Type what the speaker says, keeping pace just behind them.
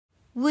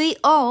We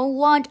all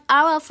want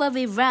our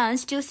furry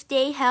friends to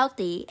stay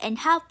healthy and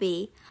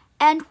happy,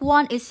 and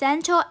one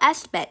essential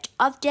aspect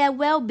of their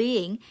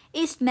well-being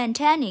is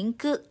maintaining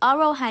good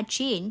oral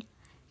hygiene.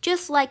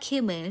 Just like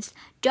humans,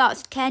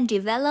 dogs can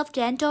develop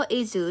dental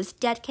issues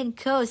that can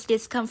cause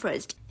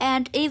discomfort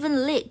and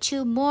even lead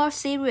to more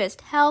serious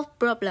health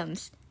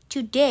problems.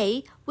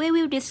 Today, we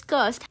will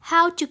discuss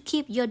how to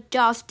keep your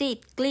dog's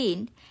teeth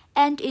clean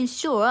and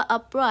ensure a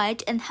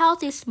bright and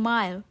healthy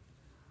smile.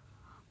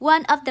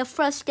 One of the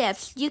first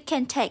steps you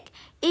can take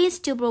is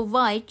to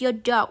provide your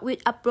dog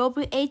with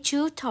appropriate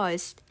chew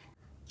toys.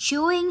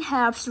 Chewing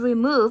helps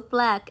remove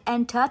plaque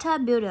and tartar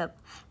buildup,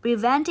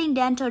 preventing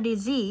dental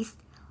disease.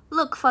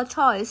 Look for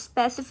toys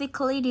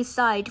specifically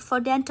designed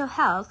for dental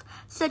health,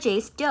 such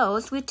as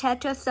those with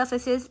textured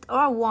surfaces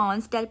or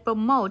ones that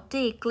promote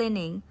teeth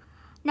cleaning.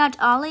 Not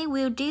only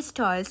will these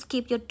toys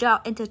keep your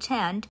dog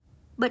entertained,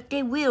 but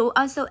they will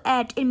also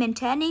aid in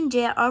maintaining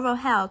their oral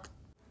health.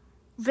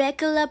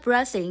 Regular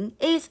brushing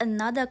is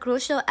another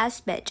crucial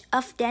aspect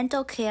of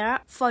dental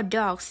care for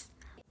dogs.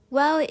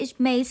 While it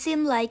may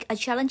seem like a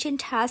challenging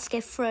task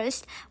at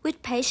first,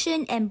 with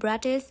patience and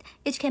practice,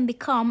 it can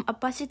become a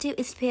positive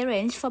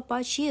experience for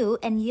both you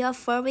and your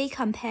furry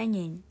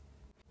companion.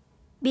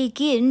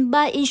 Begin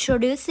by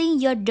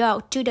introducing your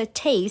dog to the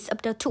taste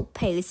of the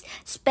toothpaste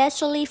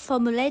specially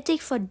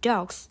formulated for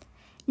dogs.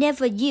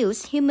 Never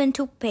use human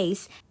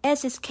toothpaste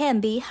as it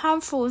can be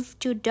harmful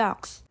to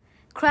dogs.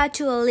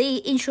 Gradually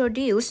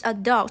introduce a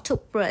dog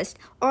toothbrush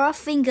or a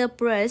finger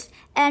brush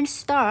and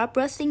start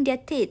brushing their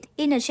teeth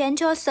in a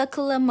gentle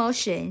circular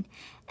motion.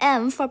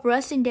 Aim for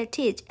brushing their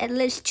teeth at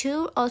least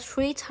 2 or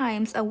 3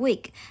 times a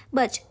week,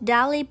 but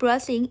daily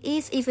brushing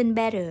is even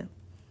better.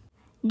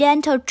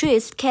 Dental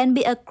treats can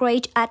be a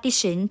great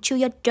addition to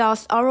your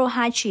dog's oral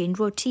hygiene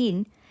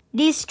routine.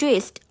 These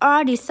treats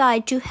are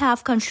designed to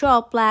help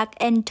control plaque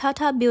and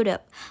tartar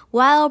buildup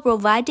while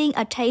providing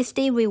a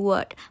tasty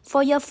reward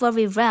for your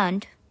furry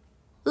friend.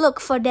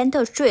 Look for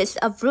dental treats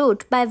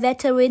approved by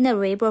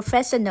veterinary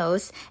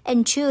professionals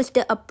and choose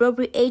the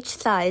appropriate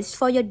size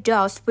for your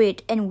dog's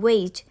breed and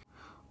weight.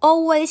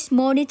 Always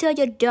monitor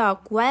your dog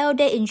while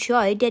they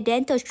enjoy their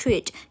dental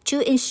treat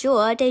to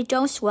ensure they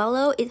don't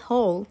swallow it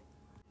whole.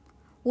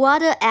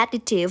 Water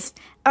additives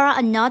are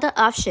another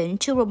option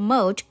to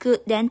promote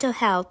good dental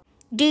health.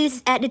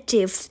 These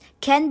additives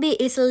can be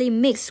easily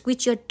mixed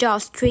with your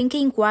dog's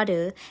drinking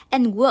water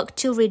and work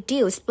to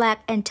reduce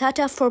plaque and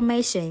tartar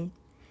formation.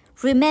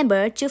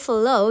 Remember to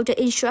follow the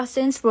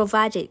instructions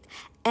provided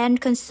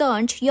and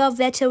consult your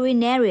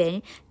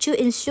veterinarian to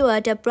ensure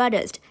the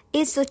product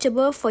is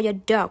suitable for your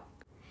dog.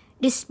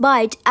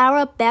 Despite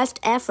our best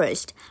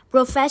efforts,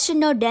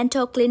 professional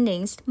dental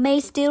cleanings may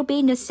still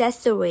be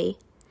necessary.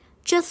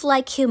 Just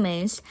like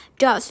humans,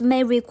 dogs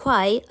may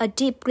require a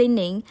deep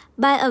cleaning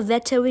by a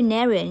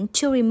veterinarian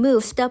to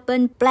remove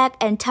stubborn plaque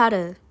and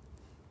tartar.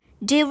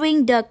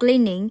 During the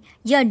cleaning,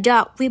 your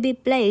dog will be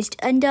placed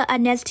under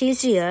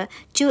anesthesia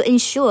to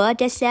ensure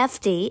their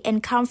safety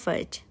and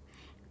comfort.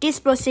 This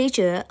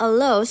procedure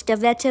allows the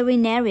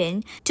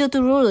veterinarian to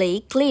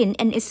thoroughly clean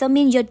and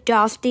examine your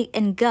dog's teeth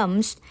and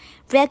gums.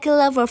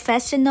 Regular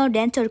professional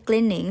dental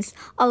cleanings,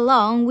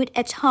 along with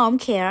at-home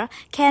care,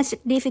 can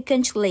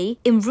significantly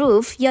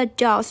improve your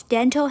dog's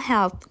dental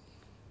health.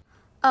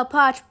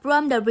 Apart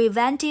from the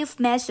preventive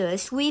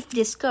measures we've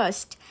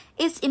discussed,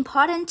 it's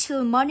important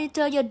to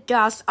monitor your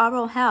dog's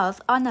oral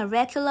health on a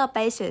regular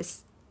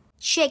basis.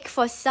 Check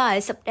for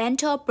signs of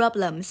dental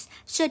problems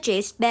such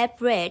as bad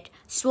breath,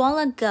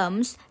 swollen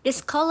gums,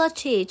 discolored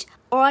teeth,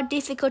 or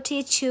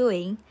difficulty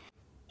chewing.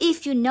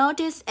 If you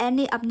notice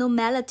any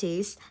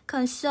abnormalities,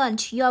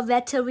 consult your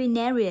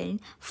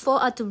veterinarian for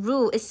a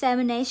thorough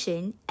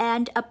examination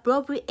and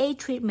appropriate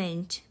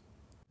treatment.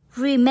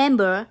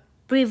 Remember,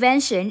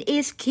 prevention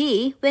is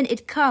key when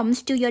it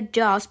comes to your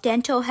dog's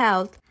dental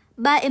health.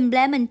 By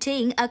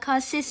implementing a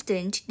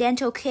consistent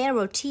dental care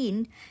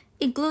routine,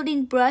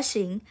 including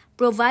brushing,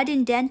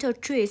 providing dental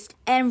treats,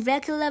 and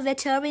regular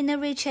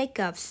veterinary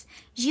checkups,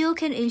 you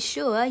can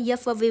ensure your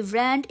furry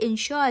friend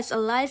enjoys a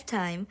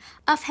lifetime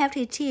of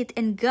healthy teeth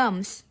and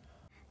gums.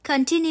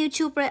 Continue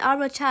to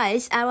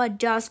prioritize our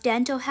dog's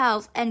dental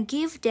health and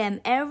give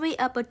them every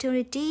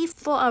opportunity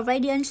for a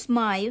radiant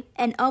smile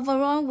and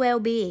overall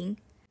well-being.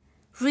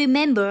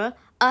 Remember,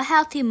 a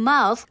healthy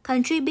mouth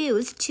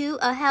contributes to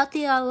a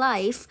healthier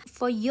life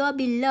for your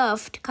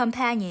beloved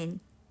companion.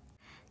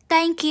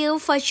 Thank you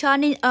for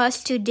joining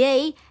us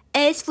today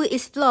as we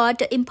explore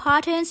the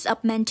importance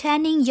of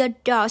maintaining your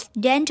dog's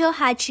dental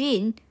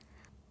hygiene.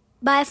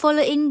 By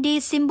following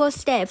these simple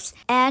steps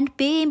and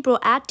being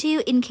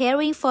proactive in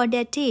caring for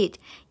their teeth,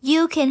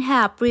 you can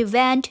help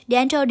prevent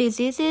dental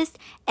diseases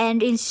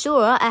and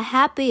ensure a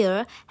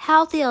happier,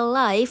 healthier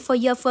life for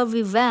your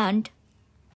furry friend.